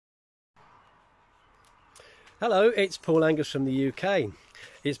Hello, it's Paul Angus from the UK.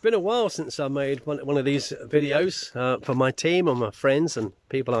 It's been a while since I made one of these videos for my team and my friends and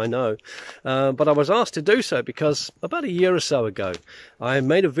people I know. But I was asked to do so because about a year or so ago, I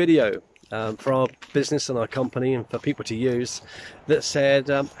made a video for our business and our company and for people to use that said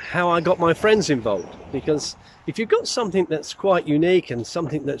how I got my friends involved. Because if you've got something that's quite unique and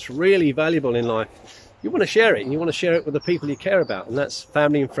something that's really valuable in life, you want to share it, and you want to share it with the people you care about, and that's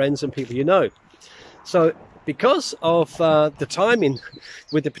family and friends and people you know. So because of the timing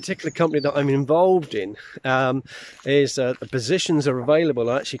with the particular company that I'm involved in, the positions are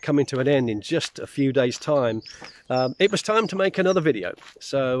available are actually coming to an end in just a few days' time. It was time to make another video.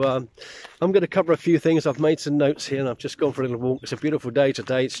 So I'm going to cover a few things. I've made some notes here and I've just gone for a little walk. It's a beautiful day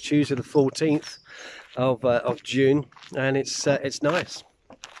today. It's Tuesday the 14th of June, and it's nice.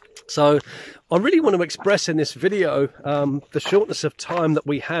 So I really want to express in this video the shortness of time that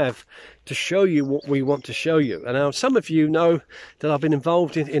we have to show you what we want to show you. And now some of you know that I've been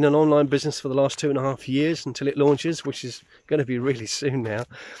involved in an online business for the last 2.5 years until it launches, which is going to be really soon now.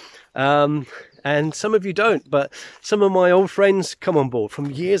 And some of you don't, but some of my old friends come on board from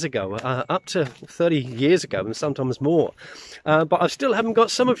years ago, up to 30 years ago and sometimes more. But I still haven't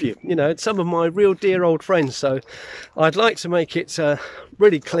got some of you, some of my real dear old friends. So I'd like to make it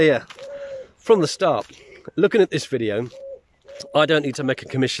really clear from the start. Looking at this video, I don't need to make a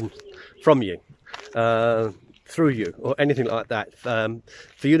commission from you, through you or anything like that,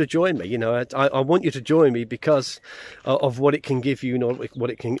 for you to join me. I want you to join me because of what it can give you, not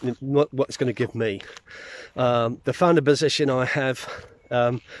what it's going to give me. The founder position I have,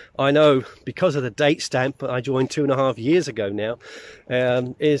 I know because of the date stamp, I joined 2.5 years ago now,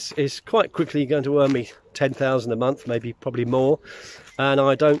 is quite quickly going to earn me 10,000 a month, maybe probably more. And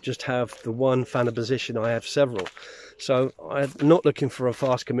I don't just have the one founder position, I have several. So I'm not looking for a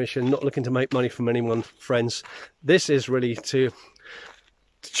fast commission, not looking to make money from anyone, friends. This is really to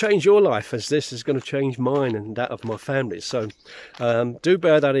change your life, as this is going to change mine and that of my family. So do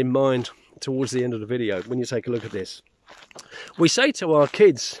bear that in mind towards the end of the video when you take a look at this. We say to our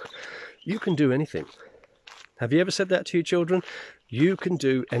kids, you can do anything. Have you ever said that to your children? You can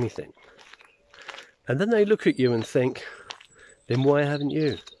do anything. And then they look at you and think, then why haven't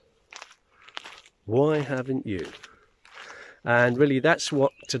you? Why haven't you? And really that's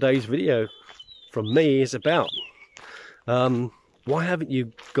what today's video from me is about. Why haven't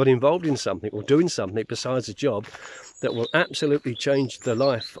you got involved in something or doing something besides a job that will absolutely change the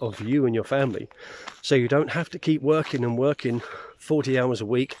life of you and your family, so you don't have to keep working and working 40 hours a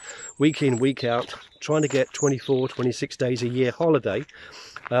week, week in, week out, trying to get 24, 26 days a year holiday,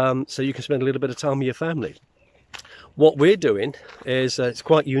 so you can spend a little bit of time with your family. What we're doing is it's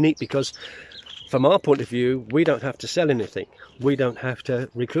quite unique because from our point of view, we don't have to sell anything. We don't have to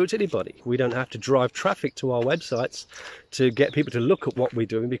recruit anybody. We don't have to drive traffic to our websites to get people to look at what we're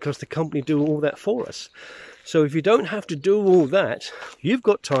doing, because the company do all that for us. So if you don't have to do all that, you've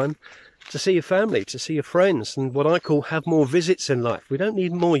got time to see your family, to see your friends, and what I call have more visits in life. We don't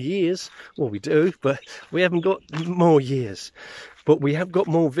need more years. Well, we do, but we haven't got more years. But we have got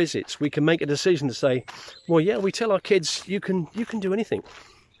more visits. We can make a decision to say, well, yeah, we tell our kids, you can do anything.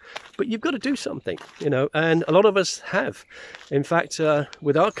 But you've got to do something, and a lot of us have. In fact,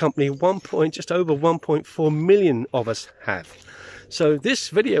 with our company, just over 1.4 million of us have. So this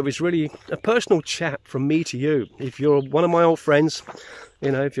video is really a personal chat from me to you. If you're one of my old friends,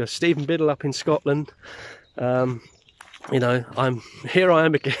 if you're Stephen Biddle up in Scotland, here I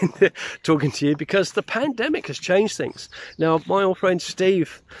am again talking to you because the pandemic has changed things. Now, my old friend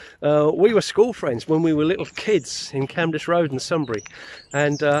Steve, we were school friends when we were little kids in Camdish Road in Sunbury,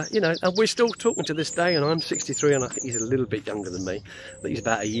 and and we're still talking to this day. And I'm 63, and I think he's a little bit younger than me. I think he's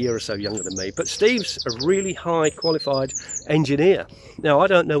about a year or so younger than me. But Steve's a really high qualified engineer. Now, I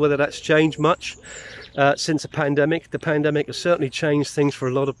don't know whether that's changed much since the pandemic. The pandemic has certainly changed things for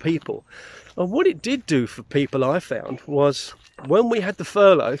a lot of people. And what it did do for people, I found, was when we had the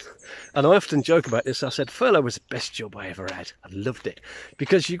furlough, and I often joke about this, I said furlough was the best job I ever had. I loved it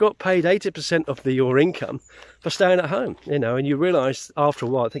because you got paid 80% of your income for staying at home, and you realise after a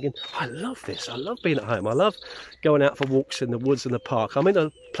while thinking, I love this, I love being at home, I love going out for walks in the woods and the park. I'm in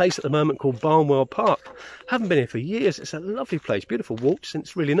a place at the moment called Barnwell Park. Haven't been here for years. It's a lovely place, beautiful walks, and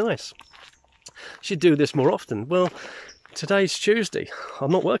it's really nice. Should do this more often. Well, today's Tuesday.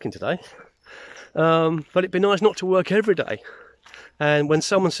 I'm not working today. But it'd be nice not to work every day. And when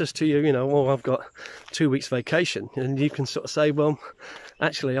someone says to you, well, I've got 2 weeks vacation, and you can sort of say, well,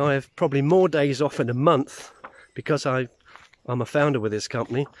 actually I have probably more days off in a month because I I'm a founder with this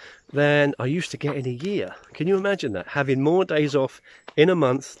company, than I used to get in a year. Can you imagine that? Having more days off in a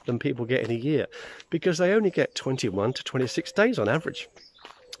month than people get in a year, because they only get 21 to 26 days on average.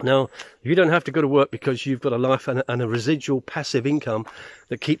 Now, you don't have to go to work because you've got a life and a residual passive income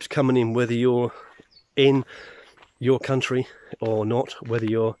that keeps coming in, whether you're in your country or not, whether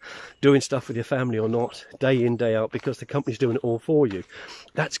you're doing stuff with your family or not, day in, day out, because the company's doing it all for you.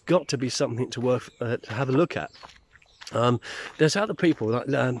 That's got to be something to have a look at. There's other people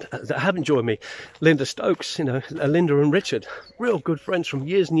that haven't joined me. Linda Stokes, you know, Linda and Richard, real good friends from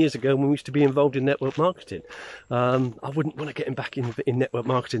years and years ago when we used to be involved in network marketing. I wouldn't want to get back in network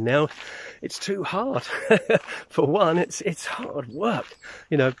marketing now. It's too hard. For one, it's hard work.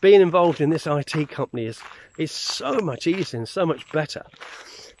 You know, being involved in this IT company is so much easier and so much better.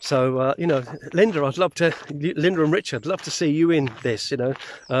 So, you know, Linda and Richard, I'd love to see you in this, you know.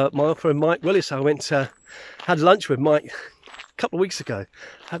 My friend Mike Willis, I went had lunch with Mike a couple of weeks ago.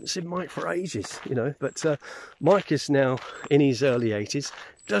 Haven't seen Mike for ages, you know, but Mike is now in his early 80s,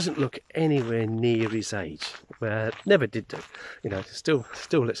 doesn't look anywhere near his age. Never did do, you know, still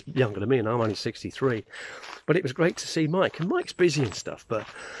looks younger than me, and I'm only 63. But it was great to see Mike, and Mike's busy and stuff, but,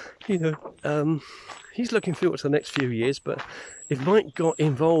 you know, he's looking forward to the next few years. But if Mike got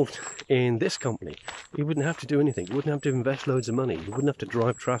involved in this company, he wouldn't have to do anything. He wouldn't have to invest loads of money. He wouldn't have to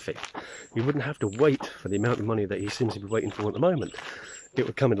drive traffic. He wouldn't have to wait for the amount of money that he seems to be waiting for at the moment. It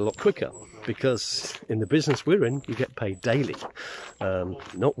would come in a lot quicker, because in the business we're in, you get paid daily.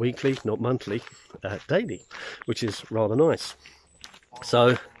 Not weekly, not monthly, daily, which is rather nice.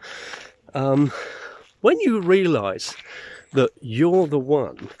 So when you realise that you're the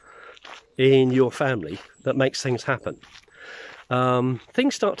one in your family that makes things happen,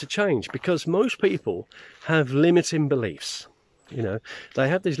 things start to change, because most people have limiting beliefs. You know, they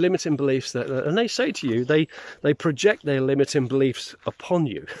have these limiting beliefs and they say to you, they project their limiting beliefs upon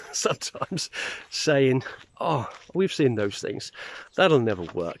you, sometimes saying, oh, we've seen those things, that'll never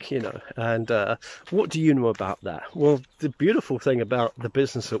work, you know, and what do you know about that? Well, the beautiful thing about the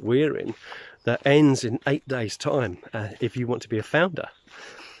business that we're in, that ends in 8 days' time, if you want to be a founder,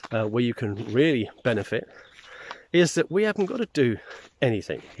 where you can really benefit, is that we haven't got to do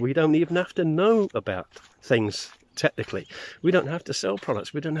anything. We don't even have to know about things technically. We don't have to sell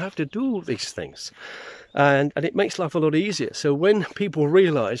products. We don't have to do all these things. And it makes life a lot easier. So when people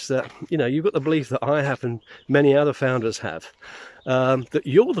realise that, you know, you've got the belief that I have and many other founders have, that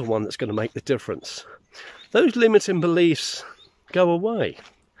you're the one that's going to make the difference, those limiting beliefs go away.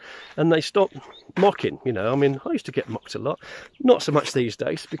 And they stop mocking, you know. I mean, I used to get mocked a lot. Not so much these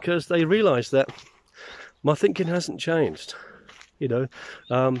days, because they realise that my thinking hasn't changed. You know,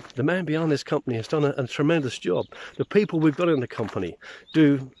 the man behind this company has done a tremendous job. The people we've got in the company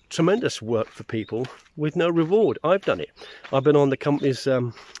do tremendous work for people with no reward. I've done it. I've been on the company's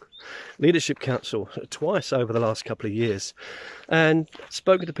leadership council twice over the last couple of years, and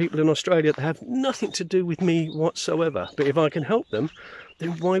spoken to people in Australia that have nothing to do with me whatsoever. But if I can help them,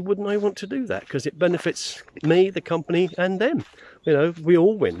 then why wouldn't I want to do that? Because it benefits me, the company, and them. You know, we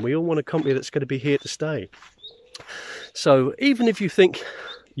all win. We all want a company that's going to be here to stay. So even if you think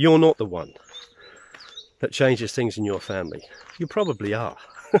you're not the one that changes things in your family, you probably are.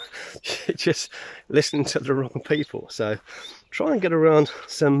 You're just listening to the wrong people. So try and get around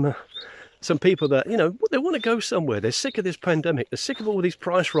some people that, you know, they want to go somewhere. They're sick of this pandemic. They're sick of all these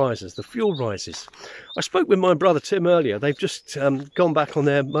price rises, the fuel rises. I spoke with my brother Tim earlier. They've just gone back on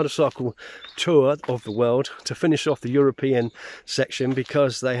their motorcycle tour of the world to finish off the European section,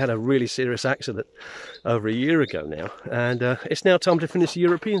 because they had a really serious accident over a year ago now. And it's now time to finish the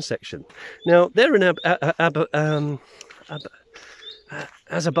European section. Now, they're in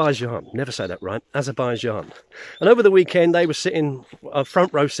Azerbaijan, never say that right, Azerbaijan. And over the weekend they were sitting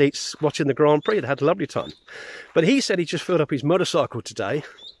front row seats watching the Grand Prix. They had a lovely time. But he said he just filled up his motorcycle today,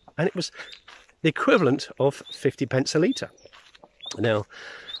 and it was the equivalent of 50 pence a litre. Now,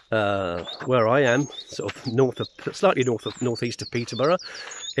 where I am, sort of slightly northeast of Peterborough,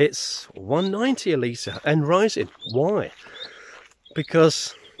 it's 190 a litre and rising. Why?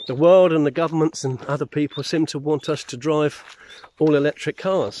 Because the world and the governments and other people seem to want us to drive all electric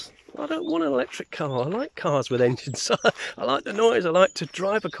cars. I don't want an electric car. I like cars with engines. I like the noise. I like to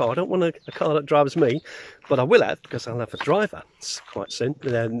drive a car. I don't want a car that drives me, but I will have, because I'll have a driver. It's quite soon.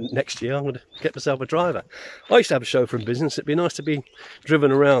 Next year I'm going to get myself a driver. I used to have a chauffeur in business. It'd be nice to be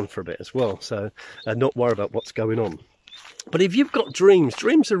driven around for a bit as well, so not worry about what's going on. But if you've got dreams,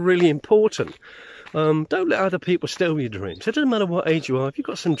 dreams are really important. Don't let other people steal your dreams. It doesn't matter what age you are. If you've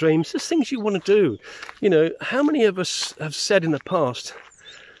got some dreams, there's things you want to do. You know, how many of us have said in the past,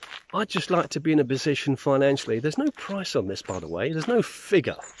 I'd just like to be in a position financially. There's no price on this, by the way. There's no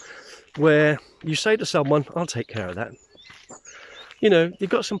figure where you say to someone, I'll take care of that. You know, you've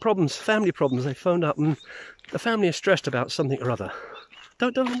got some problems, family problems. They phoned up and the family is stressed about something or other.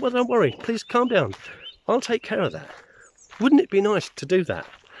 Don't worry. Please calm down. I'll take care of that. Wouldn't it be nice to do that?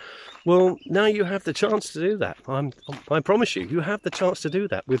 Well, now you have the chance to do that. I promise you, you have the chance to do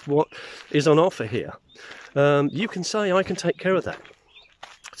that with what is on offer here. You can say, I can take care of that.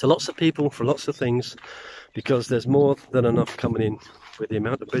 So lots of people for lots of things, because there's more than enough coming in with the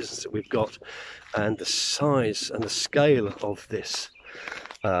amount of business that we've got and the size and the scale of this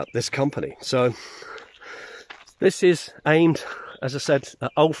company. So this is aimed, as I said,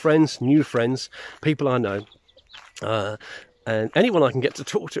 at old friends, new friends, people I know, and anyone I can get to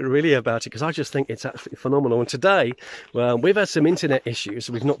talk to really about it, because I just think it's absolutely phenomenal. And today, well, we've had some internet issues.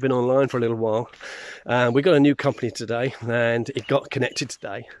 We've not been online for a little while. We got a new company today, and it got connected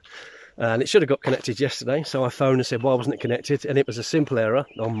today. And it should have got connected yesterday. So I phoned and said, why wasn't it connected? And it was a simple error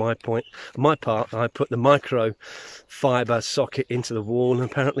on my part. I put the microfiber socket into the wall. And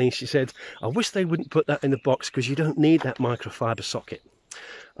apparently she said, I wish they wouldn't put that in the box because you don't need that microfiber socket.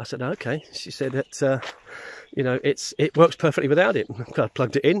 I said, okay. She said that, you know, it works perfectly without it. I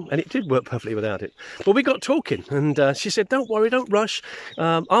plugged it in and it did work perfectly without it. But we got talking and she said, don't worry, don't rush.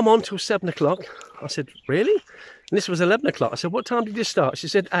 I'm on till 7 o'clock. I said, really? And this was 11 o'clock. I said, what time did you start? She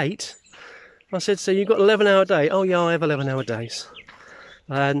said, 8. I said, so you've got an 11-hour day? Oh, yeah, I have 11-hour days.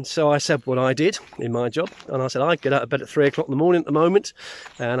 And so I said what I did in my job. And I said, I get out of bed at 3 o'clock in the morning at the moment.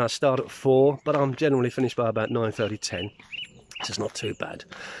 And I start at 4, but I'm generally finished by about 9:30, 10. This is not too bad.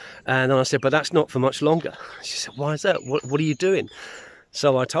 And then I said, but that's not for much longer. She said, why is that? What are you doing?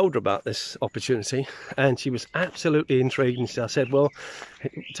 So I told her about this opportunity and she was absolutely intrigued. And I said, well,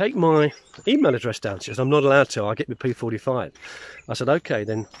 take my email address down. She says, I'm not allowed to. I get my P45. I said, okay,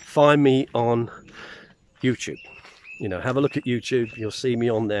 then find me on YouTube. You know, have a look at YouTube. You'll see me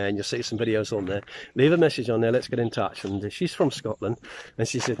on there and you'll see some videos on there. Leave a message on there. Let's get in touch. And she's from Scotland. And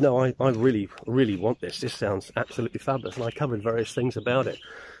she said, no, I really, really want this. This sounds absolutely fabulous. And I covered various things about it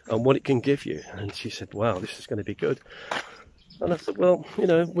and what it can give you. And she said, wow, this is going to be good. And I said, well, you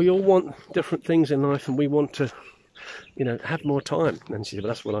know, we all want different things in life and we want to, you know, have more time. And she said,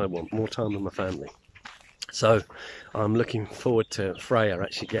 well, that's what I want, more time with my family. So I'm looking forward to Freya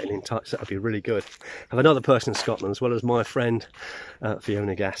actually getting in touch. That would be really good. I have another person in Scotland as well as my friend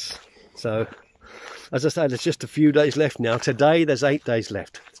Fiona Gass. So as I say, there's just a few days left now. Today there's 8 days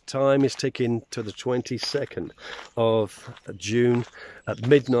left. Time is ticking to the 22nd of June at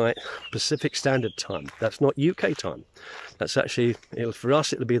midnight Pacific Standard Time. That's not UK time. That's actually, for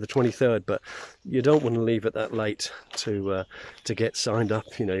us it'll be the 23rd, but you don't want to leave it that late to get signed up,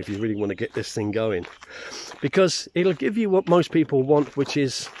 you know, if you really want to get this thing going. Because it'll give you what most people want, which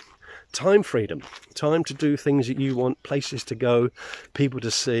is time freedom, time to do things that you want, places to go, people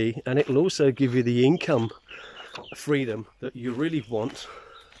to see, and it'll also give you the income freedom that you really want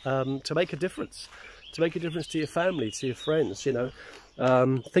to make a difference, to your family, to your friends, you know,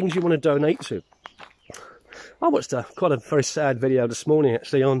 things you want to donate to. I watched quite a very sad video this morning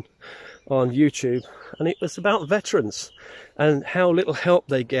actually on YouTube, and it was about veterans and how little help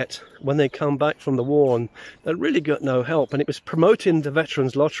they get when they come back from the war, and they really got no help, and it was promoting the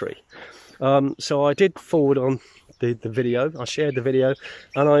Veterans Lottery. So I did forward on the video, I shared the video,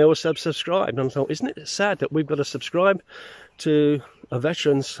 and I also subscribed, and I thought, isn't it sad that we've got to subscribe to a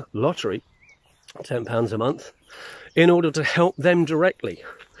Veterans Lottery, £10 a month, in order to help them directly.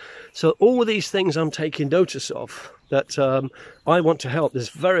 So all of these things I'm taking notice of that I want to help. There's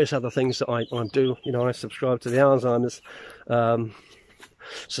various other things that I do. You know, I subscribe to the Alzheimer's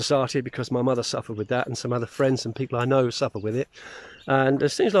Society because my mother suffered with that, and some other friends and people I know suffer with it. And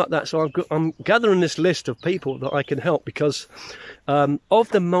there's things like that. So I'm gathering this list of people that I can help because of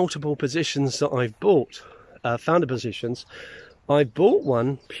the multiple positions that I've bought, founder positions, I bought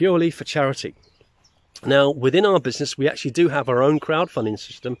one purely for charity. Now, within our business, we actually do have our own crowdfunding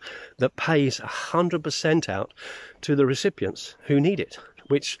system that pays 100% out to the recipients who need it,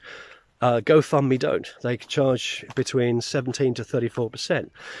 which GoFundMe don't. They charge between 17 to 34%.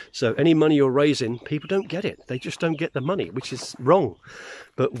 So any money you're raising, people don't get it. They just don't get the money, which is wrong.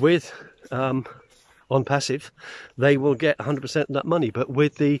 But with Onpassive, they will get 100% of that money. But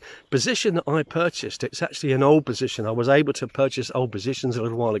with the position that I purchased, it's actually an old position. I was able to purchase old positions a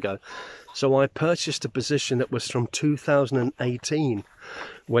little while ago. So I purchased a position that was from 2018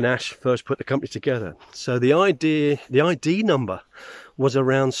 when Ash first put the company together. So the ID number was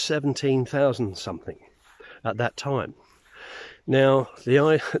around 17,000 something at that time. Now,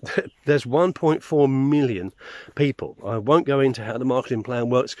 there's 1.4 million people. I won't go into how the marketing plan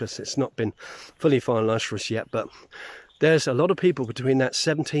works because it's not been fully finalised for us yet, but there's a lot of people between that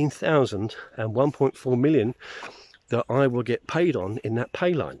 17,000 and 1.4 million that I will get paid on in that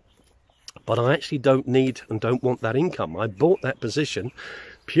pay line. But I actually don't need and don't want that income. I bought that position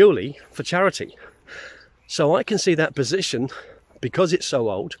purely for charity. So I can see that position, because it's so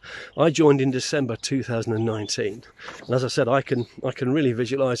old. I joined in December 2019. And as I said, I can really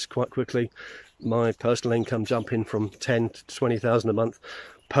visualize quite quickly my personal income jumping from 10 to 20,000 a month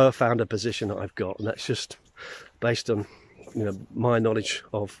per founder position that I've got. And that's just based on, you know, my knowledge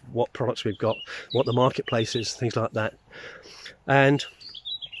of what products we've got, what the marketplace is, things like that. And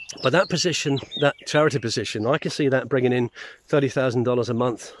but that position, that charity position, I can see that bringing in $30,000 a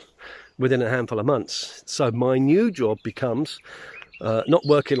month within a handful of months. So my new job becomes, not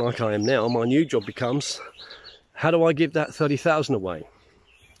working like I am now, my new job becomes, how do I give that 30,000 away?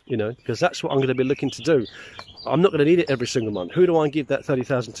 You know, because that's what I'm going to be looking to do. I'm not going to need it every single month. Who do I give that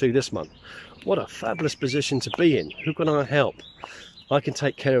 30,000 to this month? What a fabulous position to be in. Who can I help? I can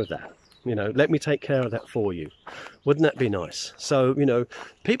take care of that. You know, let me take care of that for you. Wouldn't that be nice? So, you know,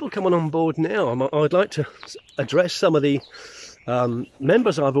 people coming on board now, I'd like to address some of the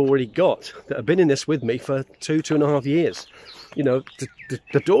members I've already got that have been in this with me for 2.5 years. You know,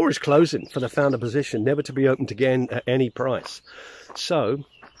 the door is closing for the founder position, never to be opened again at any price. So,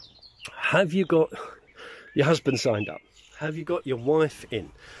 have you got your husband signed up? Have you got your wife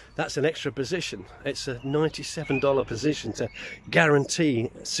in? That's an extra position. It's a $97 position to guarantee,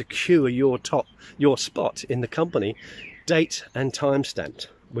 secure your spot in the company, date and time stamped,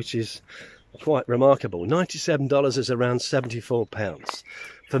 which is quite remarkable. $97 is around £74.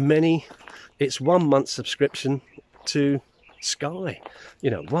 For many, it's 1 month subscription to Sky.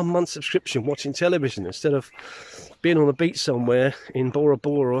 You know, 1 month subscription watching television instead of being on the beach somewhere in Bora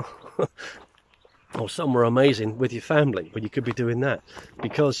Bora or somewhere amazing with your family, when you could be doing that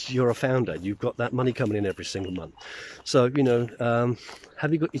because you're a founder. You've got that money coming in every single month. So, you know,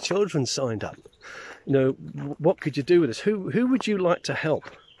 have you got your children signed up? You know, what could you do with this? Who would you like to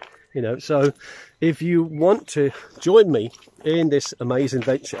help? You know, so if you want to join me in this amazing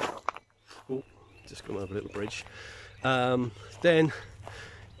venture, just come over a little bridge, then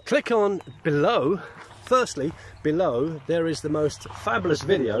click on below. Firstly, below there is the most fabulous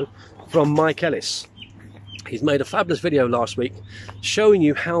video from Mike Ellis. He's made a fabulous video last week showing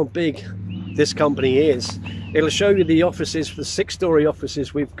you how big this company is. It'll show you the offices, the 6-story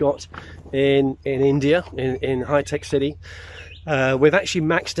offices we've got in India, in High Tech City. We've actually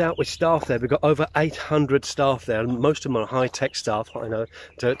maxed out with staff there. We've got over 800 staff there, and most of them are high-tech staff, I know,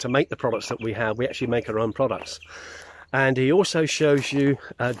 to make the products that we have. We actually make our own products. And he also shows you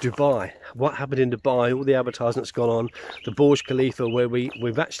Dubai, what happened in Dubai, all the advertising that's gone on, the Burj Khalifa, where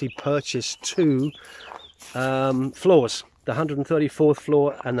we've actually purchased 2 floors, the 134th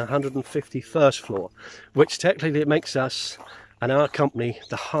floor and the 151st floor, which technically makes us and our company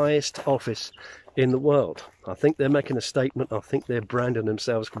the highest office in the world. I think they're making a statement. I think they're branding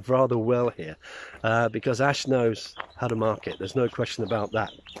themselves rather well here, because Ash knows how to market. There's no question about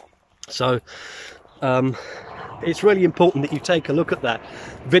that. So it's really important that you take a look at that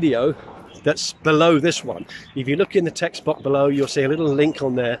video that's below this one. If you look in the text box below, you'll see a little link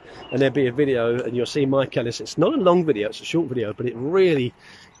on there, and there'll be a video, and you'll see Mike Ellis. It's not a long video, it's a short video, but it really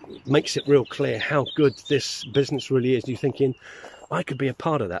makes it real clear how good this business really is. You're thinking, I could be a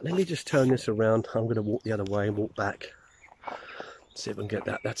part of that. Let me just turn this around. I'm going to walk the other way and walk back. See if I can get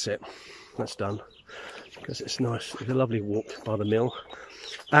that. That's it. That's done. Because it's nice. It's a lovely walk by the mill.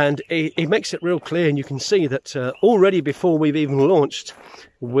 And it makes it real clear, and you can see that already before we've even launched,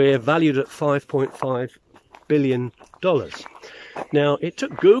 we're valued at $5.5 billion. Now, it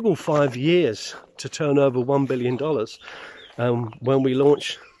took Google 5 years to turn over $1 billion. When we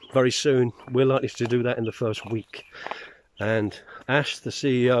launch very soon, we're likely to do that in the first week. And Ash, the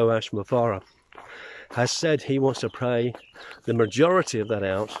CEO, Ash Mufareh, has said he wants to pay the majority of that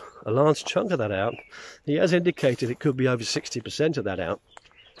out, a large chunk of that out. He has indicated it could be over 60% of that out,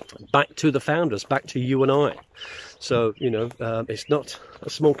 back to the founders, back to you and I. So, you know, it's not a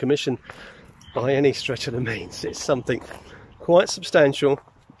small commission by any stretch of the means. It's something quite substantial,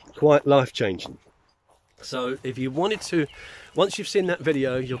 quite life-changing. So if you wanted to, once you've seen that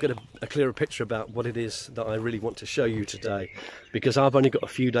video, you'll get a clearer picture about what it is that I really want to show you today, because I've only got a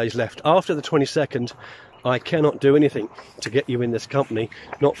few days left. After the 22nd, I cannot do anything to get you in this company,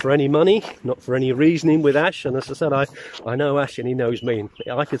 not for any money, not for any reasoning with Ash. And as I said, I know Ash and he knows me.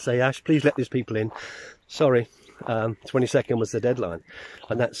 I could say, Ash, please let these people in. Sorry, 22nd was the deadline,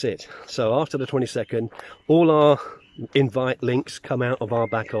 and that's it. So after the 22nd, all our invite links come out of our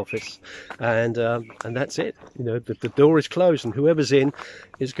back office, and that's it. You know, the door is closed, and whoever's in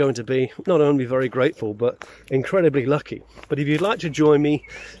is going to be not only very grateful but incredibly lucky. But if you'd like to join me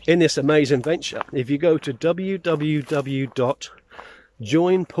in this amazing venture, if you go to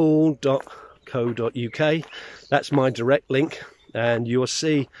www.joinpool.co.uk, that's my direct link, and you'll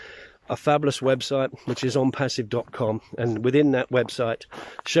see a fabulous website which is onpassive.com, and within that website,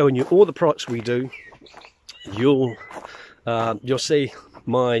 showing you all the products we do, you'll see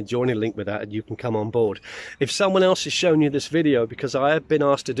my joining link with that, and you can come on board. If someone else has shown you this video, because I have been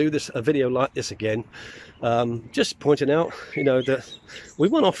asked to do a video like this again, just pointing out, you know, that we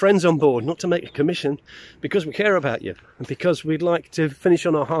want our friends on board, not to make a commission, because we care about you and because we'd like to finish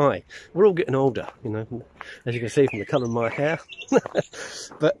on a high. We're all getting older, you know, as you can see from the colour of my hair.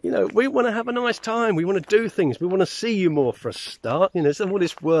 But, you know, we want to have a nice time. We want to do things. We want to see you more for a start. You know, some of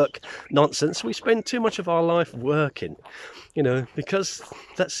this work nonsense. We spend too much of our life working, you know, because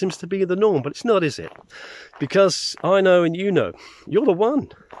that seems to be the norm. But it's not, is it? Because I know, and you know, you're the one.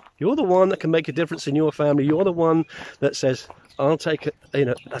 You're the one that can make a difference in your family. You're the one that says, I'll take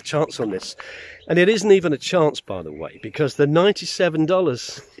a chance on this. And it isn't even a chance, by the way, because the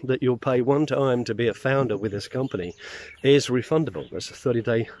 $97 that you'll pay one time to be a founder with this company is refundable. There's a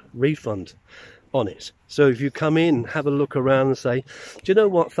 30-day refund on it. So if you come in, have a look around and say, do you know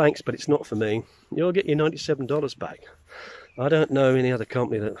what, thanks, but it's not for me, you'll get your $97 back. I don't know any other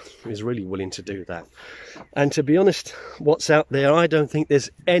company that is really willing to do that. And to be honest, what's out there, I don't think there's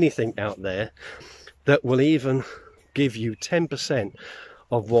anything out there that will even give you 10%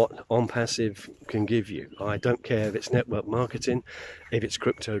 of what Onpassive can give you. I don't care if it's network marketing, if it's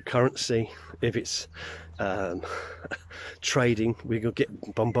cryptocurrency, if it's trading. We could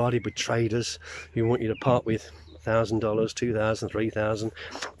get bombarded with traders who want you to part with $1,000, $2,000, $3,000.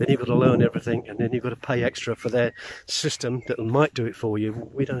 Then you've got to learn everything, and then you've got to pay extra for their system that might do it for you.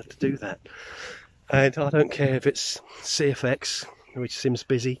 We don't have to do that. And I don't care if it's CFX, which seems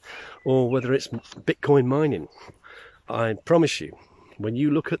busy, or whether it's Bitcoin mining. I promise you, when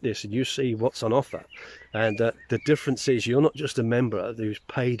you look at this and you see what's on offer, and the difference is you're not just a member who's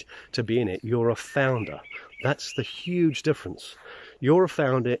paid to be in it, you're a founder. That's the huge difference. You're a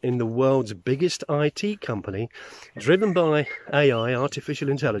founder in the world's biggest IT company, driven by AI, artificial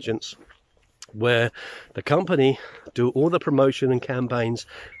intelligence, where the company do all the promotion and campaigns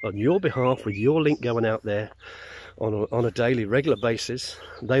on your behalf with your link going out there on a daily, regular basis.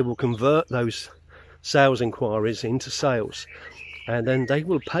 They will convert those sales inquiries into sales, and then they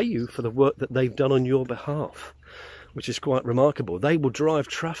will pay you for the work that they've done on your behalf, which is quite remarkable. They will drive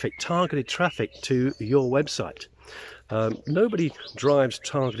traffic, targeted traffic to your website. Nobody drives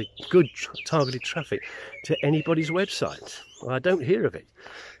good targeted traffic to anybody's website. I don't hear of it.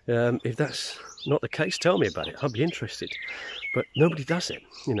 If that's not the case, tell me about it. I'd be interested. But nobody does it,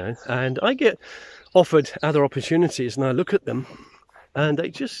 you know. And I get offered other opportunities, and I look at them, and they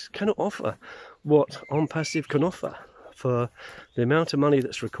just cannot offer what Onpassive can offer for the amount of money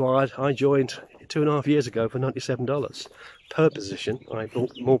that's required. I joined 2.5 years ago for $97 per position. I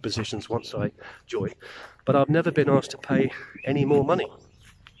bought more positions once I joined, but I've never been asked to pay any more money.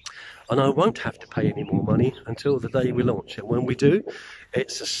 And I won't have to pay any more money until the day we launch. And when we do,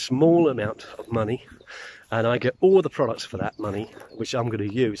 it's a small amount of money, and I get all the products for that money, which I'm going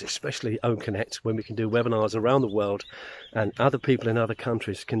to use, especially OwnConnect, when we can do webinars around the world, and other people in other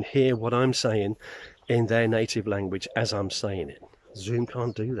countries can hear what I'm saying in their native language as I'm saying it. Zoom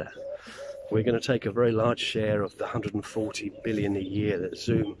can't do that. We're going to take a very large share of the 140 billion a year that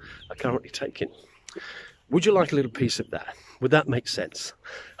Zoom are currently taking. Would you like a little piece of that? Would that make sense?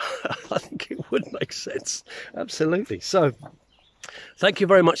 I think it would make sense. Absolutely. So, thank you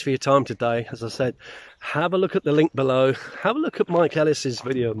very much for your time today. As I said, have a look at the link below. Have a look at Mike Ellis's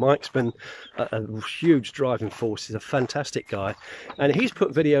video. Mike's been a huge driving force. He's a fantastic guy. And he's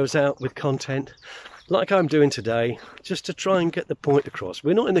put videos out with content like I'm doing today, just to try and get the point across.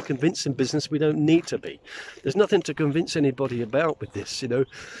 We're not in the convincing business. We don't need to be. There's nothing to convince anybody about with this, you know,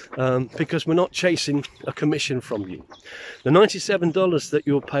 because we're not chasing a commission from you. The $97 that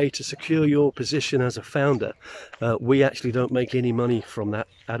you'll pay to secure your position as a founder, we actually don't make any money from that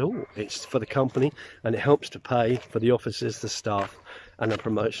at all. It's for the company, and it helps to pay for the officers, the staff, and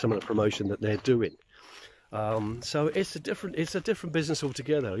some of the promotion that they're doing. So it's a different business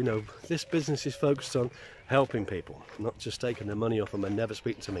altogether. You know, this business is focused on helping people, not just taking their money off them and never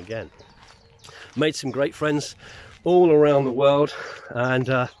speaking to them again. Made some great friends all around the world, and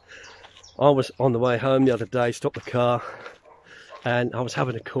I was on the way home the other day, stopped the car, and I was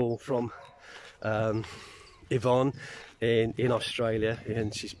having a call from Yvonne in Australia,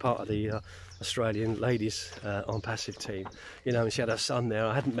 and she's part of the Australian ladies Onpassive team, you know, and she had her son there.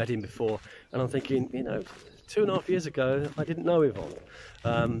 I hadn't met him before, and I'm thinking, you know, 2.5 years ago, I didn't know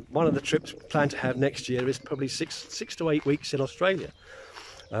Yvonne. One of the trips planned to have next year is probably six to 8 weeks in Australia.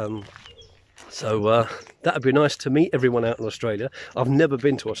 So that would be nice to meet everyone out in Australia. I've never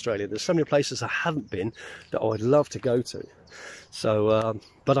been to Australia. There's so many places I haven't been that I would love to go to. So,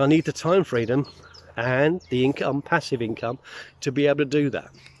 but I need the time freedom and the income, passive income, to be able to do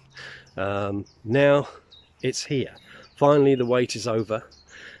that. Now it's here. Finally, the wait is over,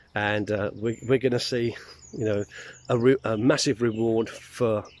 and we're going to see, you know, a massive reward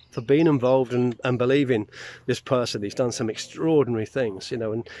for being involved and believing this person. He's done some extraordinary things, you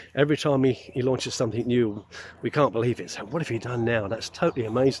know, and every time he launches something new, we can't believe it. So what have you done now? That's totally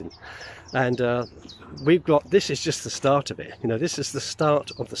amazing. And this is just the start of it. You know, this is the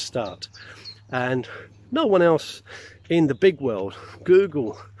start of the start. And no one else in the big world,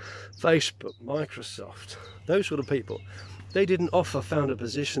 Google, Facebook, Microsoft, those sort of people, they didn't offer founder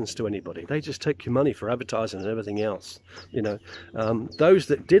positions to anybody. They just take your money for advertising and everything else. You know, those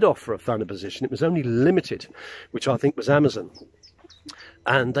that did offer a founder position, it was only limited, which I think was Amazon,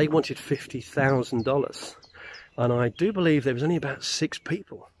 and they wanted $50,000. And I do believe there was only about 6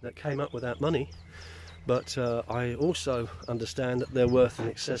 people that came up with that money. But I also understand that they're worth in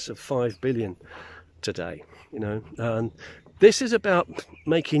excess of 5 billion today. You know, and this is about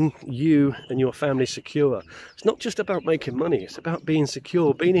making you and your family secure. It's not just about making money. It's about being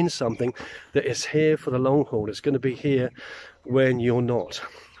secure, being in something that is here for the long haul. It's going to be here when you're not.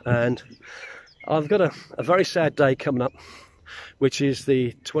 And I've got a very sad day coming up, which is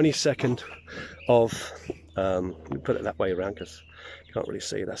the 22nd of, let me put it that way around because you can't really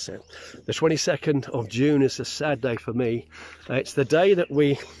see, that's it. The 22nd of June is a sad day for me. It's the day that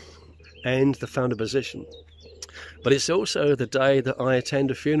we end the founder position. But it's also the day that I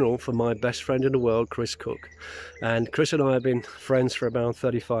attend a funeral for my best friend in the world, Chris Cook. And Chris and I have been friends for about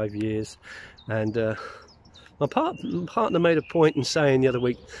 35 years. And my partner made a point in saying the other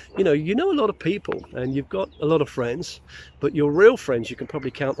week, you know a lot of people and you've got a lot of friends, but your real friends you can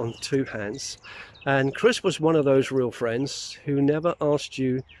probably count on 2 hands. And Chris was one of those real friends who never asked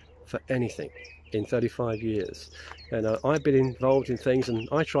you for anything in 35 years. And I've been involved in things, and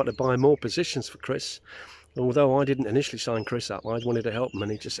I tried to buy more positions for Chris. Although I didn't initially sign Chris up, I wanted to help him,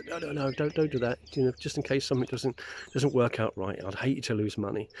 and he just said, no, don't do that. You know, just in case something doesn't work out right. I'd hate you to lose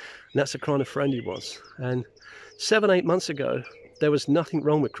money. And that's the kind of friend he was. And 7-8 months ago, there was nothing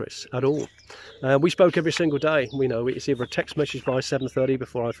wrong with Chris at all. We spoke every single day. We know it's either a text message by 7:30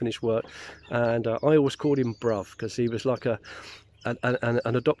 before I finished work, and I always called him bruv because he was like an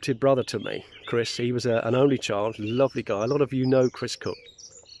adopted brother to me. Chris, he was an only child, lovely guy. A lot of you know Chris Cook.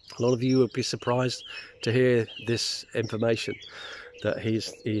 A lot of you would be surprised to hear this information, that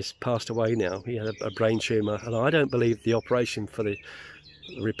he's passed away now. He had a brain tumour, and I don't believe the operation for the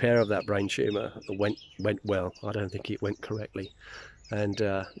repair of that brain tumour went well. I don't think it went correctly. And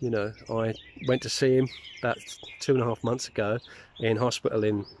you know, I went to see him about 2.5 months ago in hospital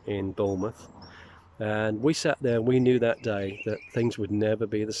in Bournemouth, and we sat there and we knew that day that things would never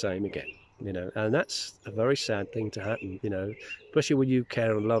be the same again. You know, and that's a very sad thing to happen, you know, especially when you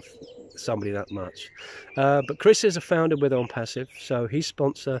care and love somebody that much. But Chris is a founder with Onpassive, so his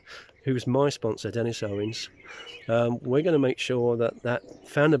sponsor, who's my sponsor, Dennis Owens, we're going to make sure that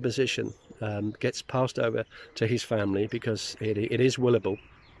founder position gets passed over to his family, because it is willable.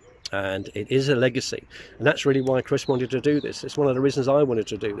 And it is a legacy, and that's really why Chris wanted to do this. It's one of the reasons I wanted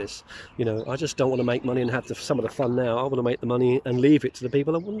to do this. You know, I just don't want to make money and have some of the fun now. I want to make the money and leave it to the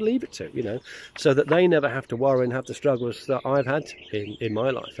people I want to leave it to, you know, so that they never have to worry and have the struggles that I've had in my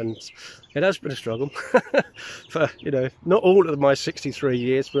life. And it has been a struggle for, you know, not all of my 63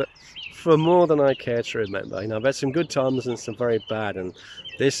 years, but for more than I care to remember. You know, I've had some good times and some very bad, and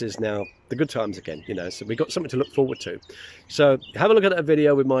this is now the good times again, you know, so we've got something to look forward to. So have a look at that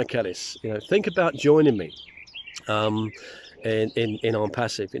video with Mike Ellis. You know, think about joining me in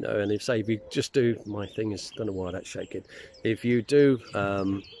Onpassive, you know, and if you just do, my thing is, don't know why that's shaking, if you do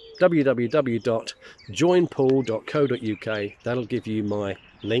www.joinpool.co.uk, that'll give you my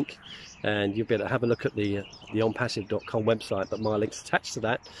link, and you'll be able to have a look at the onpassive.com website, but my link's attached to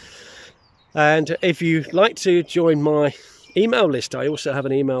that. And if you'd like to join my email list, I also have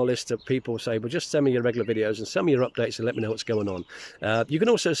an email list of people who say, well, just send me your regular videos and send me your updates and let me know what's going on. You can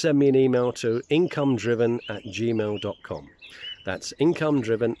also send me an email to incomedriven@gmail.com. That's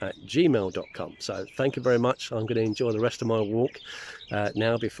incomedriven@gmail.com. So thank you very much. I'm going to enjoy the rest of my walk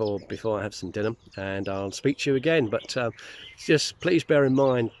now before I have some dinner, and I'll speak to you again. But just please bear in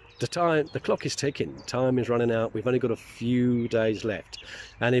mind, the clock is ticking. Time is running out. We've only got a few days left.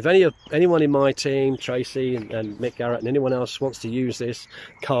 And if anyone in my team, Tracy and Mick Garrett, and anyone else wants to use this,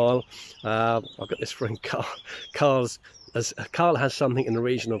 Carl, I've got this friend Carl has something in the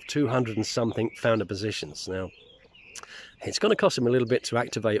region of 200 and something founder positions now. It's going to cost him a little bit to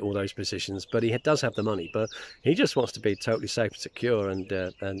activate all those positions, but he does have the money. But he just wants to be totally safe and secure, and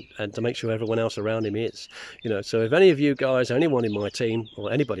to make sure everyone else around him is. So if any of you guys, or anyone in my team,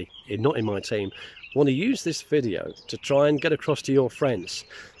 or anybody not in my team, want to use this video to try and get across to your friends,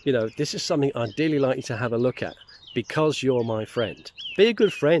 this is something I'd ideally like you to have a look at, because you're my friend. Be a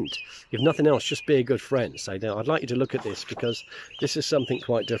good friend. If nothing else, just be a good friend. Say, I'd like you to look at this, because this is something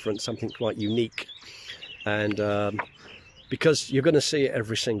quite different, something quite unique, and because you're going to see it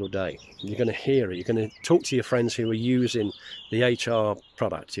every single day. You're going to hear it. You're going to talk to your friends who are using the HR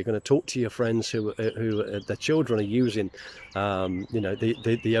product. You're going to talk to your friends who the children are using,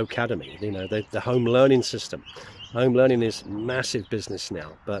 the academy, the home learning system. Home learning is massive business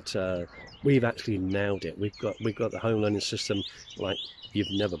now, but we've actually nailed it. We've got the home learning system like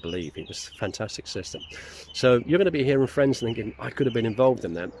you'd never believe. It was a fantastic system. So you're going to be hearing friends thinking, I could have been involved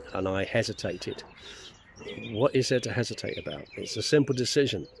in that, and I hesitated. What is there to hesitate about? It's a simple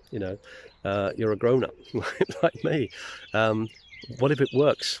decision. You're a grown-up like me. What if it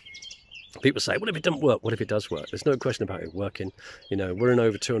works? People say, what if it doesn't work? What if it does work? There's no question about it working. We're in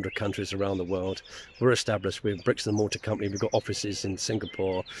over 200 countries around the world. We're established. We're a bricks and mortar company. We've got offices in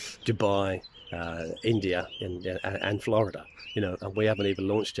Singapore, Dubai, India, and Florida. And we haven't even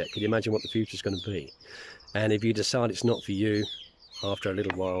launched yet. Can you imagine what the future's going to be? And if you decide it's not for you, after a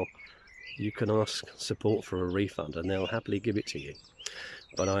little while, you can ask support for a refund, and they'll happily give it to you.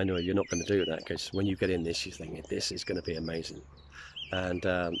 But I know you're not going to do that, because when you get in this, you're thinking, this is going to be amazing. And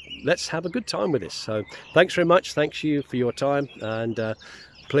let's have a good time with this. So thanks very much. Thanks you for your time. And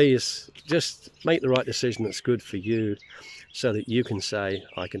please just make the right decision that's good for you, so that you can say,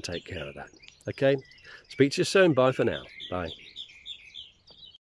 I can take care of that. Okay? Speak to you soon. Bye for now. Bye.